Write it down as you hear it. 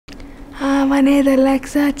My name is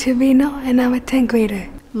Alexa Chivino, and I'm a 10th grader.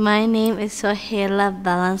 My name is Sohela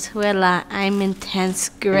Valenzuela. I'm in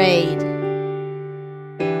 10th grade.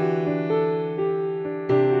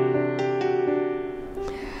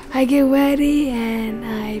 I get ready and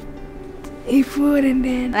I eat food and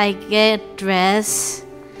then I get dressed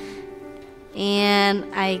and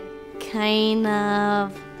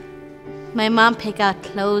my mom pick out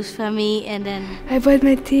clothes for me and then I brush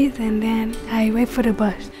my teeth and then I wait for the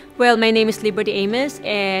bus. Well, my name is Liberty Amos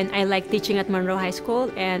and I like teaching at Monroe High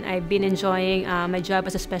School and I've been enjoying my job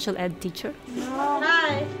as a special ed teacher.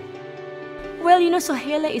 Hi. Well,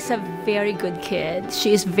 Sohela is a very good kid.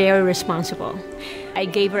 She is very responsible. I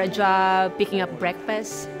gave her a job picking up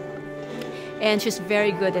breakfast and she's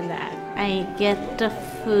very good in that. I get the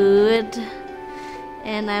food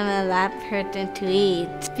and I'm a last person to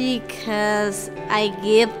eat because I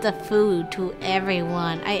give the food to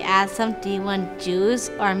everyone. I ask them, do you want juice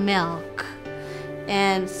or milk?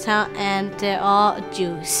 And they're all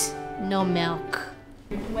juice, no milk.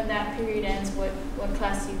 When that period ends, what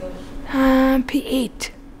class do you go to? P8.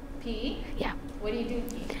 PE? Yeah. What do you do in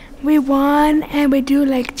PE? We run and we do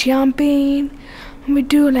like jumping. We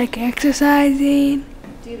do like exercising.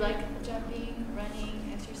 Do you like jumping,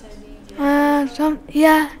 running, exercising?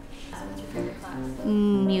 Yeah. What's your favorite class?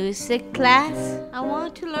 Music class. I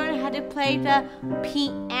want to learn how to play the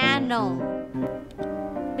piano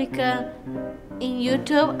because in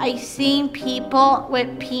YouTube I seen people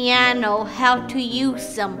with piano how to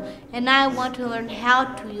use them and I want to learn how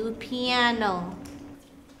to use piano.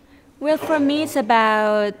 Well, for me, it's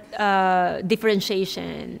about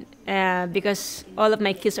differentiation because all of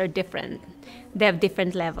my kids are different. They have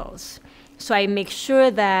different levels. So I make sure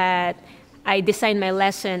that I design my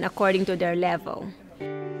lesson according to their level.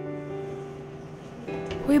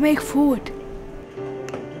 We make food.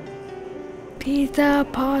 Pizza,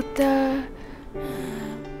 pasta,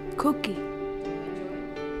 cookie.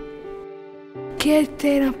 Kids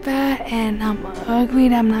say I'm fat and I'm ugly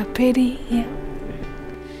and I'm not pretty. Yeah.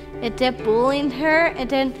 And they're bullying her, and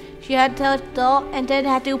then she had to go and then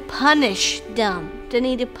had to punish them. They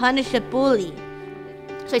need to punish the bully.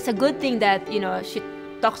 So it's a good thing that, she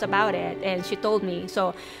talks about it and she told me.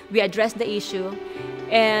 So we addressed the issue.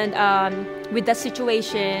 And with that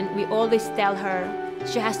situation, we always tell her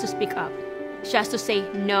she has to speak up. She has to say,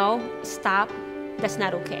 no, stop, that's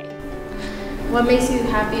not okay. What makes you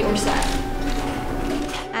happy or sad?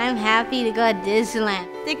 I'm happy to go to Disneyland.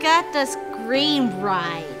 They got the scream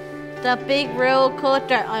ride. The big roller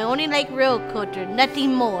coaster. I only like roller coaster,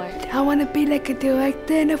 nothing more. I want to be like a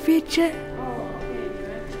director in the future. Oh, okay,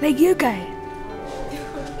 director. Like you guys.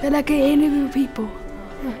 So like I interview people.